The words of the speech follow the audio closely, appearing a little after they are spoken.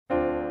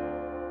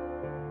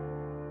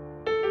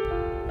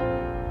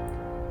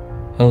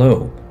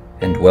Hello,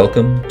 and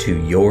welcome to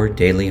Your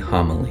Daily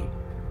Homily,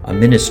 a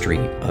ministry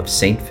of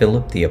St.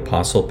 Philip the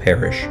Apostle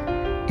Parish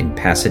in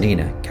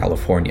Pasadena,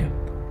 California.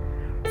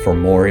 For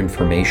more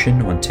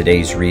information on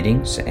today's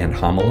readings and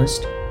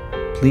homilist,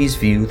 please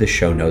view the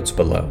show notes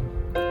below.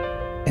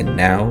 And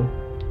now,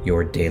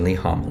 your daily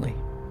homily.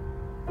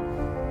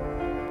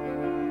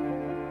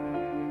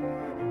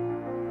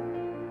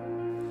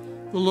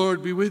 The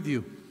Lord be with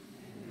you.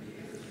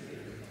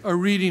 A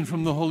reading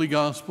from the Holy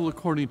Gospel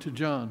according to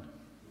John.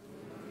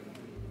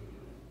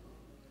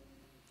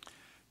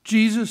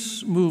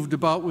 Jesus moved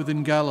about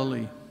within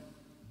Galilee.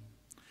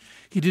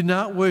 He did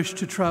not wish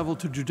to travel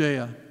to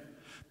Judea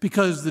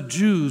because the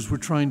Jews were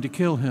trying to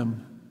kill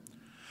him.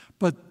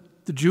 But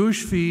the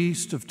Jewish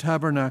feast of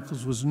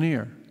tabernacles was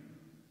near.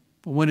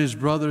 But when his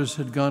brothers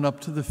had gone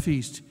up to the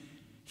feast,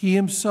 he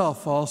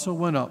himself also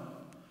went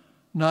up,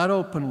 not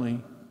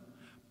openly,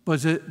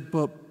 but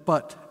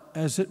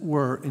as it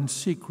were in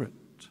secret.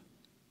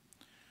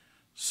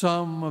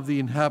 Some of the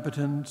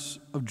inhabitants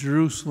of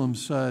Jerusalem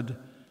said,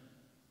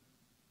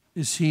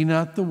 "Is he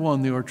not the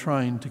one they are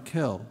trying to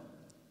kill?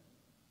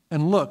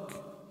 And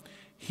look,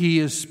 he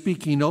is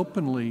speaking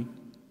openly,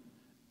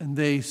 and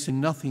they say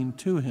nothing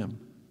to him."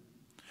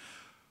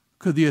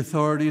 Could the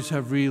authorities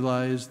have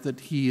realized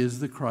that he is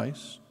the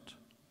Christ?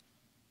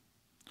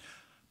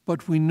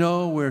 But we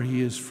know where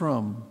he is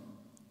from.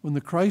 When the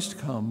Christ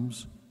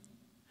comes,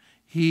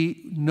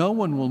 no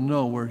one will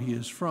know where he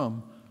is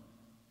from.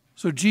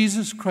 So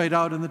Jesus cried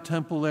out in the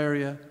temple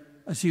area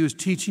as he was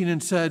teaching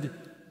and said,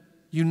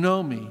 "You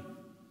know me,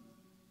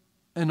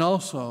 and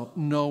also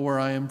know where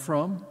I am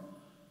from.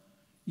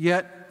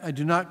 Yet I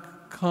do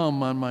not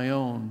come on my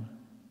own,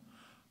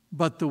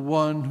 but the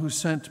one who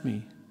sent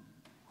me,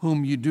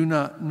 whom you do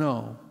not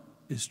know,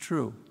 is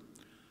true.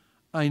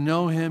 I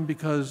know him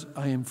because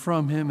I am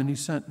from him, and he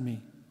sent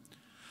me."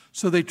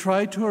 So they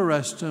tried to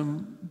arrest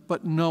him,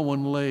 but no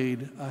one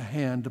laid a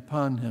hand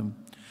upon him,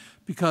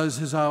 because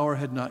his hour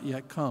had not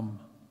yet come.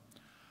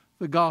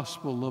 The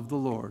Gospel of the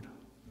Lord.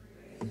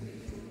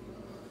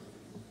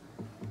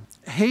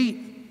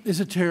 Hate is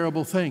a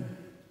terrible thing.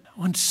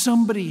 When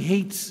somebody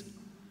hates,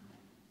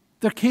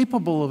 they're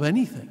capable of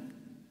anything,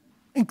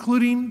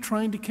 including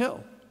trying to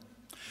kill.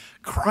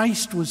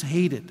 Christ was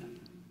hated,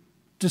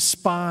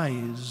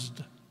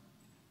 despised.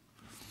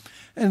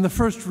 And the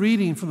first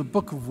reading from the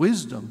Book of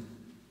Wisdom,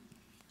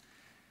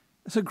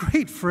 it's a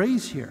great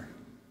phrase here.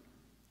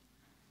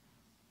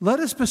 Let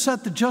us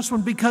beset the just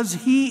one because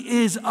he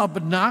is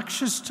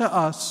obnoxious to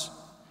us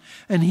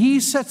and he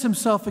sets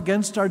himself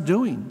against our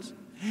doings.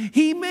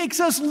 He makes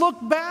us look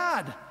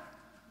bad.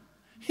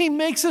 He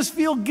makes us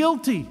feel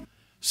guilty.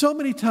 So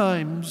many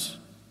times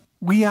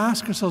we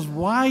ask ourselves,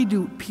 why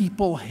do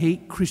people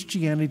hate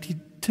Christianity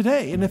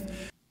today? And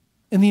if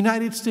in the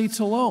United States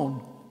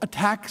alone,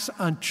 attacks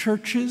on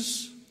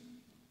churches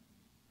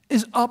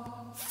is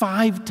up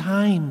 5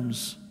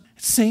 times.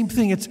 Same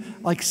thing, it's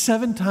like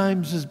 7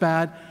 times as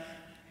bad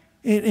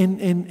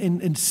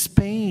in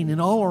Spain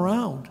and all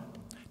around.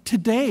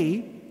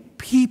 Today,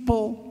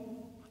 people,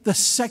 the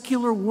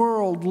secular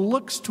world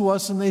looks to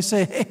us and they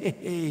say,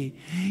 "Hey,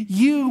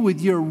 you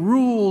with your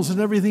rules and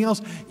everything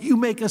else, you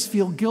make us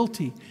feel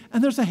guilty."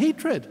 And there's a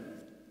hatred.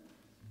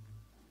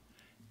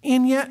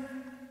 And yet,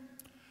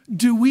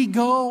 do we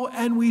go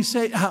and we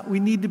say,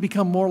 we need to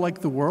become more like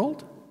the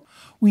world?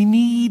 We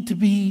need to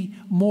be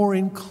more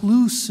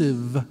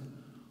inclusive.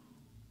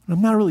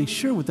 I'm not really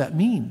sure what that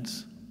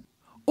means.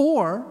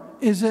 Or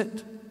is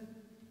it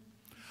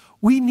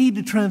we need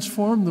to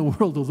transform the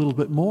world a little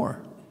bit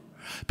more?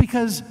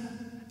 Because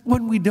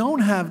when we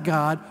don't have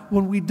God,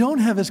 when we don't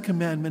have his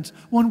commandments,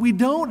 when we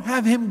don't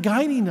have him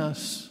guiding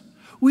us,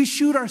 we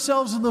shoot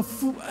ourselves in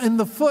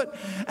the foot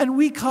and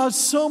we cause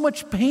so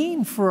much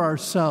pain for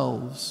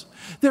ourselves.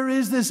 There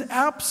is this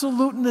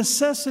absolute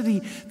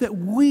necessity that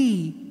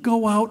we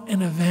go out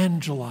and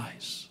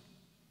evangelize.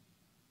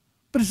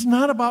 But it's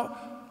not about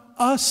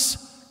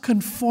us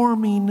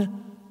conforming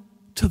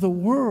to the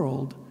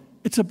world.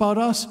 It's about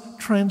us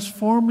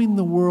transforming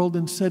the world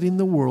and setting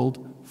the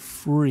world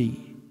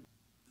free.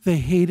 They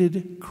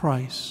hated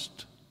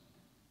Christ,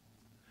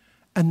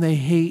 and they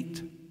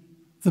hate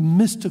the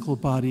mystical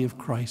body of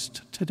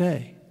Christ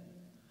today.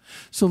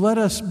 So let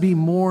us be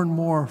more and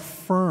more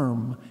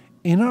firm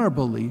in our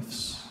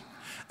beliefs,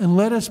 and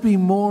let us be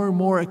more and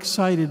more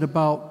excited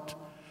about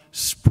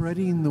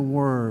spreading the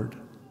word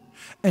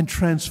and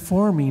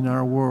transforming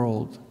our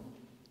world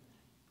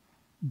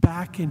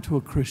back into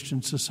a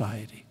Christian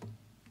society.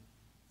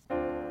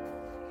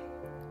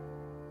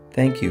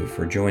 Thank you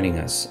for joining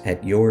us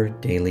at Your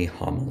Daily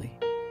Homily.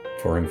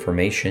 For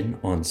information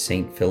on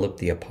St. Philip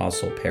the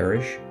Apostle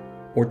Parish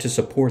or to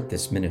support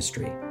this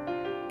ministry,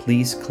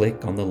 please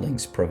click on the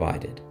links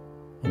provided.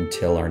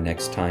 Until our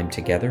next time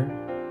together,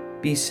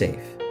 be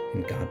safe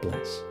and God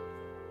bless.